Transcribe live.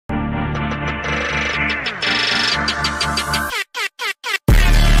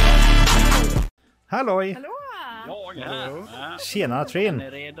Halloj! Hallå! Jag är här. Tjena Trin!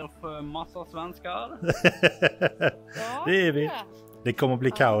 Är ni redo för massa svenskar? Ja, Det är vi. Det kommer att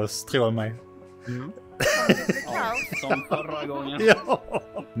bli kaos, tror mig. Ja, som förra gången. Ja.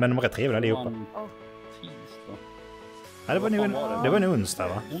 Men de är rätt trevliga allihopa. Tisdag. Ja, det var en onsdag,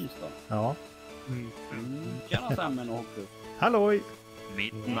 va? Onsdag. Ja. Tjena Sammen och Hokus. Halloj!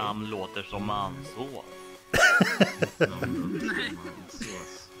 Mitt namn låter som mansås.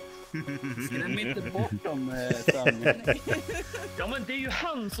 Skräm inte bort dem, Sammen. Ja, men det är ju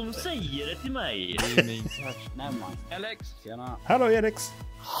han som säger det till mig. Nej, man. Alex. Tjena. Halloj Alex!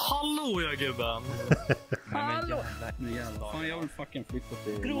 Hallå, jag gubben. Hallå. Nu jävlar. Fan, jag vill fucking flytta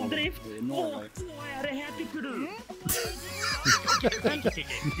till Grovdrift. Norrland. Vad är det här tycker du?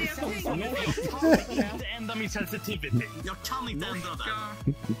 Det ändrar min sensitivity. Jag kan inte ändra det.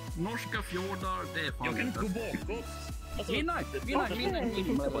 Norska fjordar, det är fan. Jag kan inte gå bakåt. Vinna.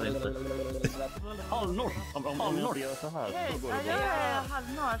 Halvnorsk. Halvnorsk. Jag är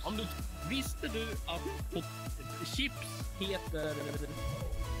halvnorsk. Om du visste du att chips heter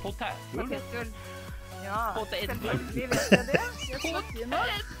potätgull? Ja, Potätgull. vi vet jag det. Jag tror ju något.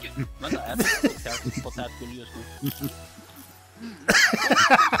 Vänta, är det potätgull just nu?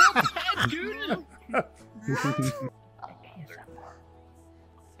 Potätgull!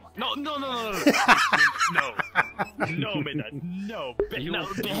 No, Midnight. No,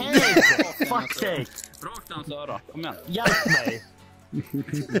 fuck sake. Rakt hans öra. Kom igen. Hjälp mig.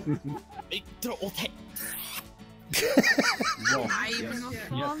 Dra åt hem. Nej, men vad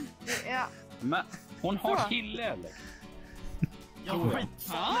fan. Ja. Men hon har kille, eller? Ja,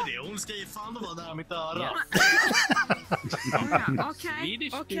 fan är det? Hon ska ju fan vara där mitt öra. Okej.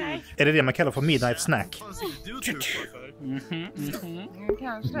 Är det det man kallar för midnight snack?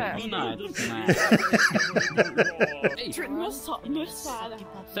 Kanske.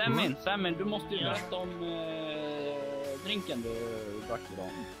 Sammin, du måste ju berätta om drinken du drack idag.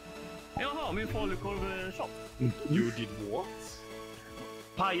 Jaha, min falukorv-shop. You did what?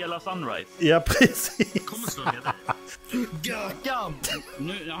 Pie eller sunrise? Ja, precis. Kommer slå ner det. Gökan!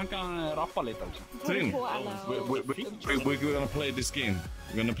 Nu, han kan rappa lite också. Trim. We're gonna play this game.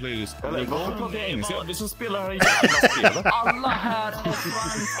 We're gonna play this. Eller varför pratar jag engelska? Vi som spelar här jävla spelet. Alla här är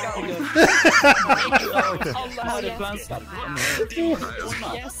svenskar. Alla här är svenskar.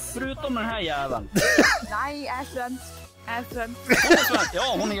 Yes. Förutom den här jäveln. Nej, är svensk. Hon är svensk.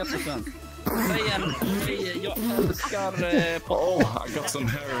 Ja, hon är jättesvensk. Säg jag älskar Oh, I got some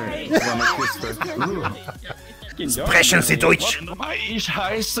Harry. Wanna kiss her. Sprechen Sie Deutsch! Ich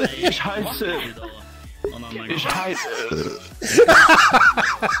heiße.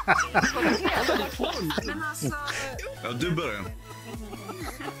 Men alltså... Ja, du börjar.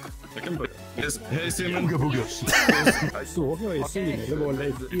 Jag kan börja. Hej Simon. Jag såg jag i synen, det var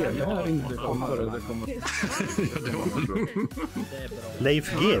Leif GW här inte kom före det kommer. Ja, det var bra.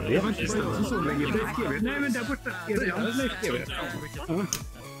 Leif GW? Nej, men där borta är det Leif GW.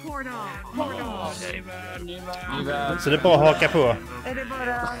 Så det är bara att haka på. Är det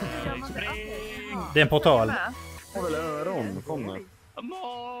bara... Det är en portal. Jag vill öron, kommer.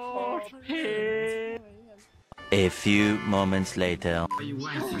 A few moments later. Jag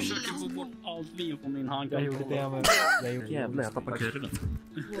försöker få bort allt vin från min hand. Jag gjorde det, men jag gjorde jävlar, jag tappade kurren.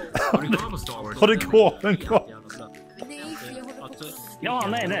 Har du korven kvar? Ja,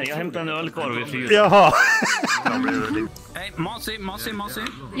 nej. Jag hämtar en ölkorv i 4. Jaha. Hej, Masi. Ja.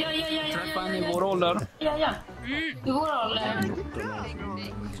 Träffa en i vår ålder. Ja. I vår ålder.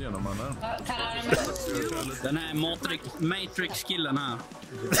 Den här Matrix-killen här.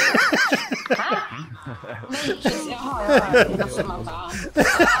 Matrix, jaha. Alltså man bara...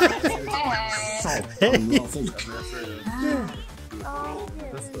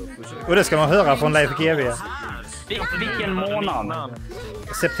 Och det ska man höra från Leif GW. Vilken månad?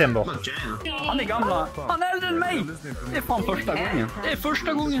 September. Han är gamla. Han är äldre än mig. Det är fan första gången. Det är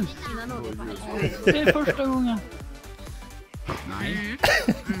första gången. Nej.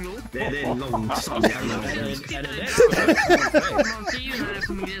 Det är långsamt jävla. Är det? Man ser ju när det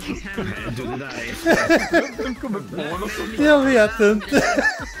kommer bli så här. Du, det där är... Jag vet inte.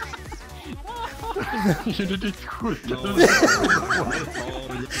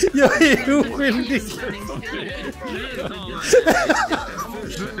 Jag är oskyldig.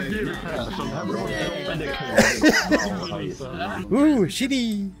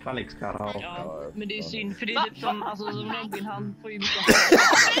 Chili. Ja, men det är synd för det är lite som, alltså som Robin, han får ju mycket.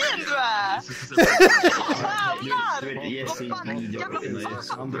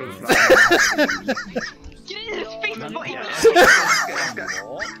 isfisk på inte.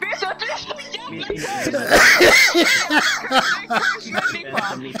 Vet du att du är så jävla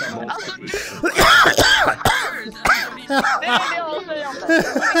alltså du... Det är det jag säger om det.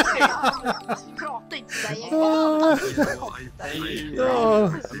 Prata inte där.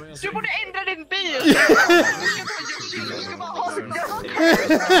 Du borde ändra din bil. Du ska bara ha det gott.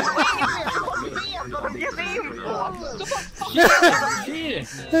 Ingen vad du ger dig in på. Så bara han är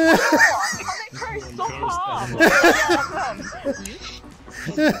så fan.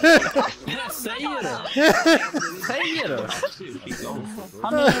 Säger du?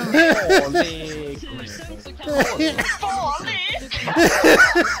 Han är farlig. Farlig?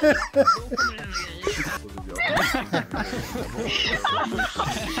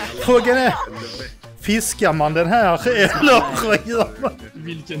 Frågan är, fiskar man den här eller vad gör man?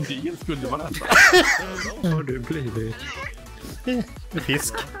 Vilken del skulle man äta? Har du blivit?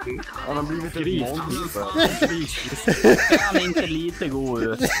 Fisk. Han har blivit ett monster. Han är inte lite god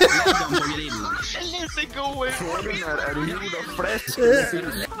ut. Lägg den på grillen. Lite god ut. Frågan är du gjord av fläsk?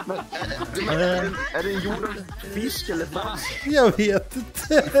 Är det gjord av fisk eller fläsk? Jag vet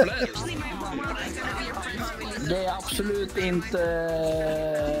inte. Det är absolut inte...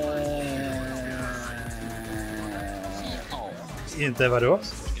 Inte vadå?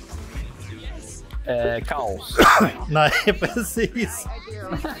 Kaos. Nej, precis.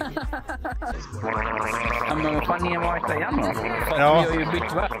 Ja, men vad fan är Marta igen då? För Ja. vi har ju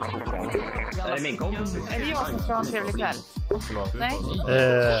bytt värld. Är det jag som ska ha en trevlig kväll? Nej?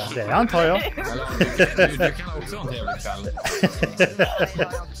 Det antar jag. Du kan också ha en trevlig kväll.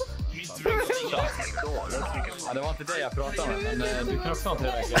 Ja, det var inte det jag pratade om, men du kan också ha en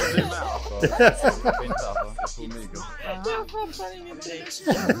trevlig kväll. Du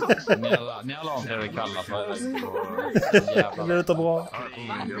är med alltså. Ni alla har en trevlig kväll alltså. Det låter bra.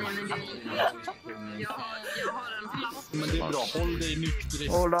 Men det är bra, håll dig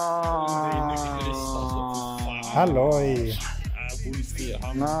nykterist. Halloj.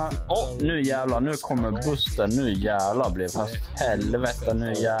 Nu jävlar, nu kommer bussen. Nu jävlar blir det fast. Helvete,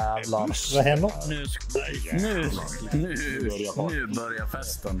 nu jävlar. Vad händer? Nu börjar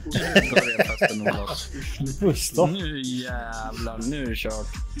festen. Nu börjar festen, Olas. Buster. Nu jävlar, nu är kört.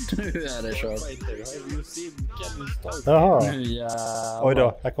 Nu är det kört. Jaha. Nu jävlar. Oj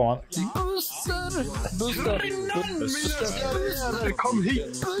då, här kommer han. Buster. Kom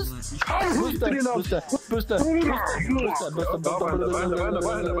hit! Buster.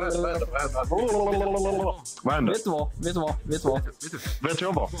 Vad händer?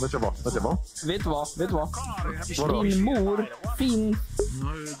 Vet du vad? Din mor finns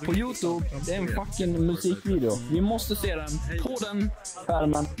på YouTube. Det är en fucking musikvideo. Vi måste se den på den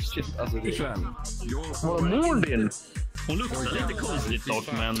skärmen. Shit, alltså ikväll. Var mor din? Hon luktar lite konstigt dock,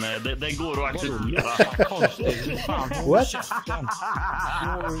 men det går att acceptera. Konstigt. Fan, What? käften.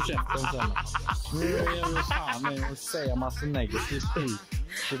 Nu käften sen. Nu är jag fan med att säga massa negativt skit.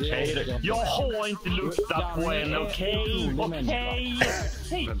 Jag har inte luktat på henne, okej? Hej,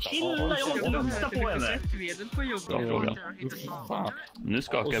 chilla, jag har inte luktat på henne. Bra fråga. Nu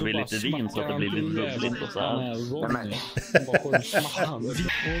skakar vi lite vin så att det blir lite bubbligt och så här.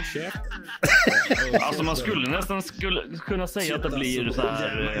 Alltså man skulle nästan kunna säga att det blir så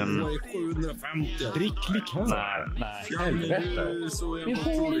här... Drick likör. Nej. Vi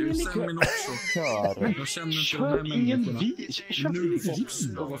har ju likör. Jag känner inte de här människorna. Nu Fox.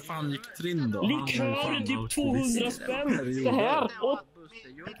 Vad fan gick Trind då? Likör är typ 200 spänn. Det här.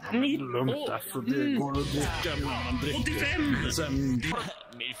 90. Alltså det går att dricka när man dricker. 85. Sen...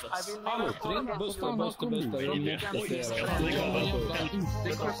 Hallå, Trind. Buster.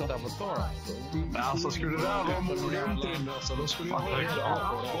 Det kostar att betala. Men alltså skulle det här vara mogen Trind alltså, då skulle man inte ha på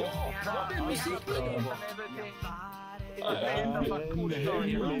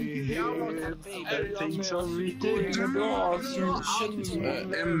allting som vi går bra.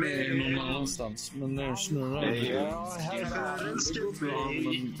 M är någon annanstans, men nu snurrar det.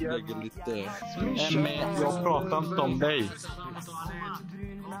 Lägger lite... M, jag pratar inte om dig.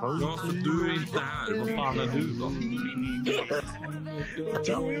 Ja, för du är inte här. Vad fan är du då?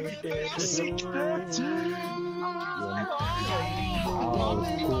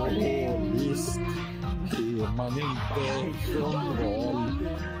 Alkoholist är man inte från val.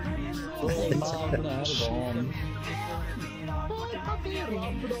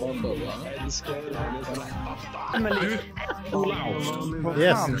 För man är van.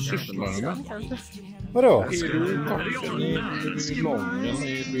 Yes. Vadå?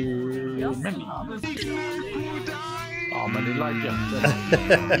 Ja, men det är laggat.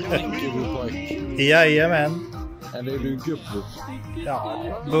 Jajamän. Eller är du gubbvuxen?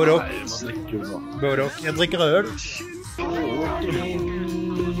 Ja, både och. Både och. Jag dricker öl.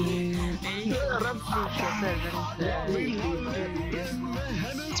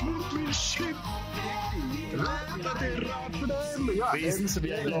 Finns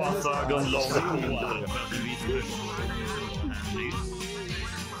det glasögon långt hår?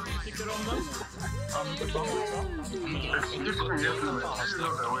 Tycker du om den? Do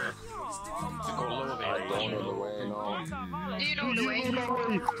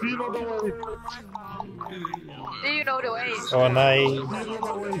you know the way? Åh nej. Do you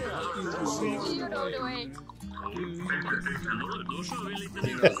know the way?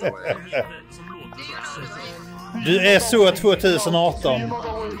 Du är så 2018.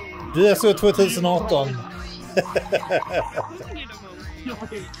 Du är så 2018.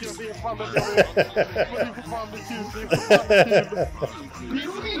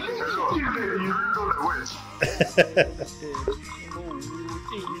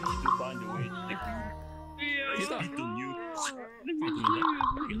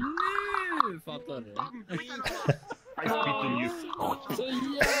 Nu fattar du. I spit on you. Så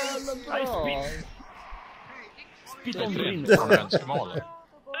jävla bra. Spit on rin.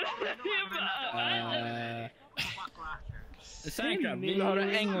 Säkert, vill du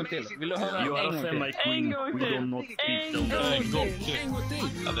höra en gång till? Vill du höra en gång till? En gång till. En gång till.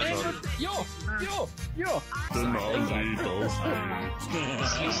 Ja. Do you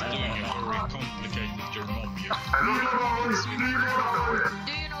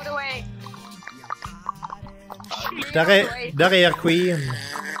know the way? Där är Queen.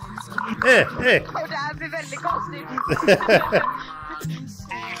 Och det här blir väldigt konstigt.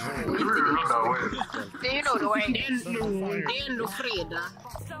 Do you know the way? Det är ändå fredag.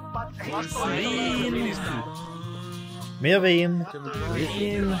 Mer vin.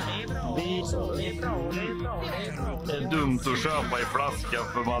 Det är dumt att köpa i flaska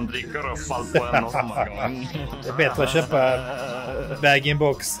för man dricker upp allt på en och samma gång. Det är bättre att köpa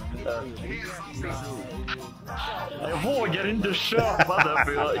bag-in-box. Jag vågar inte köpa det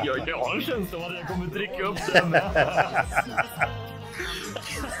för jag har en känsla av att jag kommer dricka upp det med.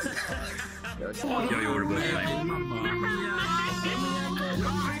 Jag gjorde det för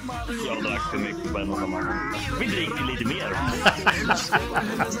jag drack för mycket på en och samma gång. Vi dricker lite mer.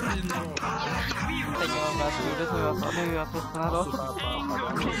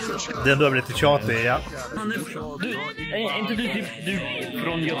 Den då blir lite tjatig, ja. Är inte du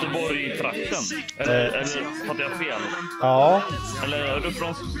från Göteborg-trakten? Eller fattar jag fel? Ja. Eller är du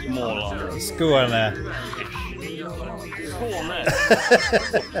från Småland? Skåne. Skåne?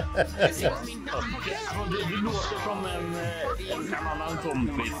 Du låter som en annan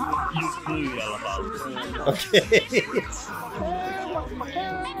kompis. Just nu i alla fall. Okej.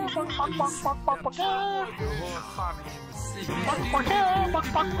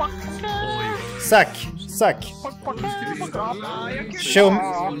 Sack.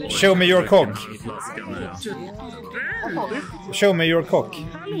 Show me your cock. Show me your cock.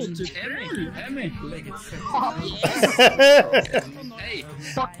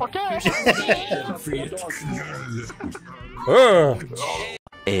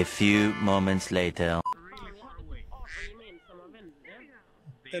 A few moments later.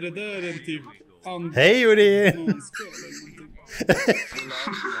 Är det där en typ... Hej Juri!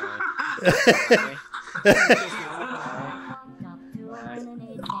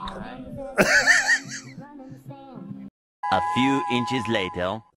 A few inches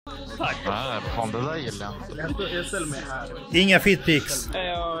later. Tack. Fan, det där gillar Jag ställer mig här. Inga fitpics.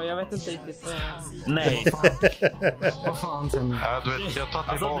 Jag vet inte riktigt. Nej. Vad fan sen? Ja, du vet, jag tar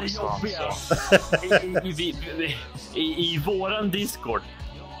tillbaka I våran Discord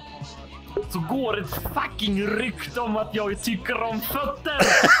så går ett fucking rykte om att jag tycker om fötter.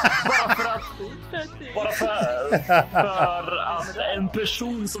 Bara för att en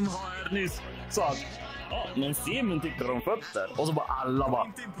person som har nyss sa att men Simon tycker om fötter. Och så bara alla bara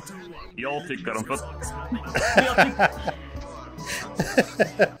jag tycker om fötter.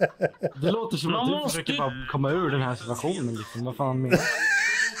 Det låter som att du försöker bara komma ur den här situationen liksom. Vad fan menar du?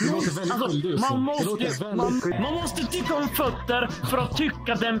 Det låter väldigt man måste tycka om fötter för att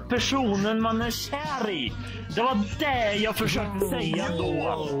tycka den personen man är kär i. Det var det jag försökte säga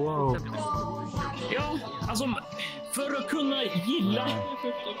då. Ja, alltså för att kunna gilla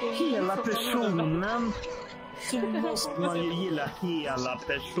hela personen så måste man ju gilla hela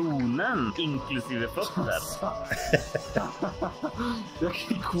personen, inklusive fötter. Jag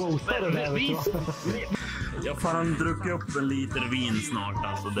kan quota det där. Jag får han druckit upp en liter vin snart,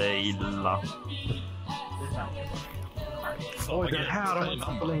 alltså det är illa. Oj, det här har jag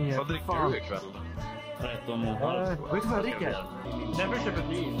inte på länge. Vad dricker du ikväll? 13,5. Vet du vad jag dricker? Därför köper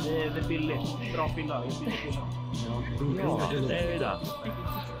vi. Det är billigt. Bra fylla. Ja, det är ju det.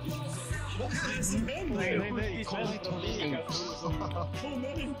 Nej, kom inte och lek.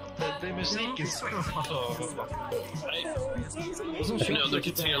 Det är musiken som Nu har jag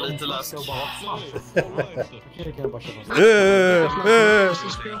druckit 3 liter läsk. Okej, kan jag bara köpa.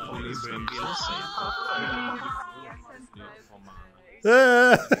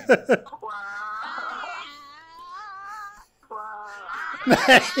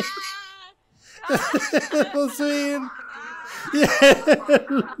 Nej! Vad svin! Hjälp!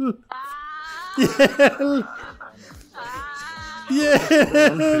 Hjälp!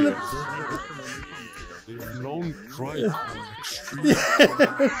 Hjälp! Long drive.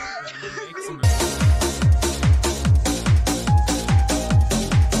 Hjälp!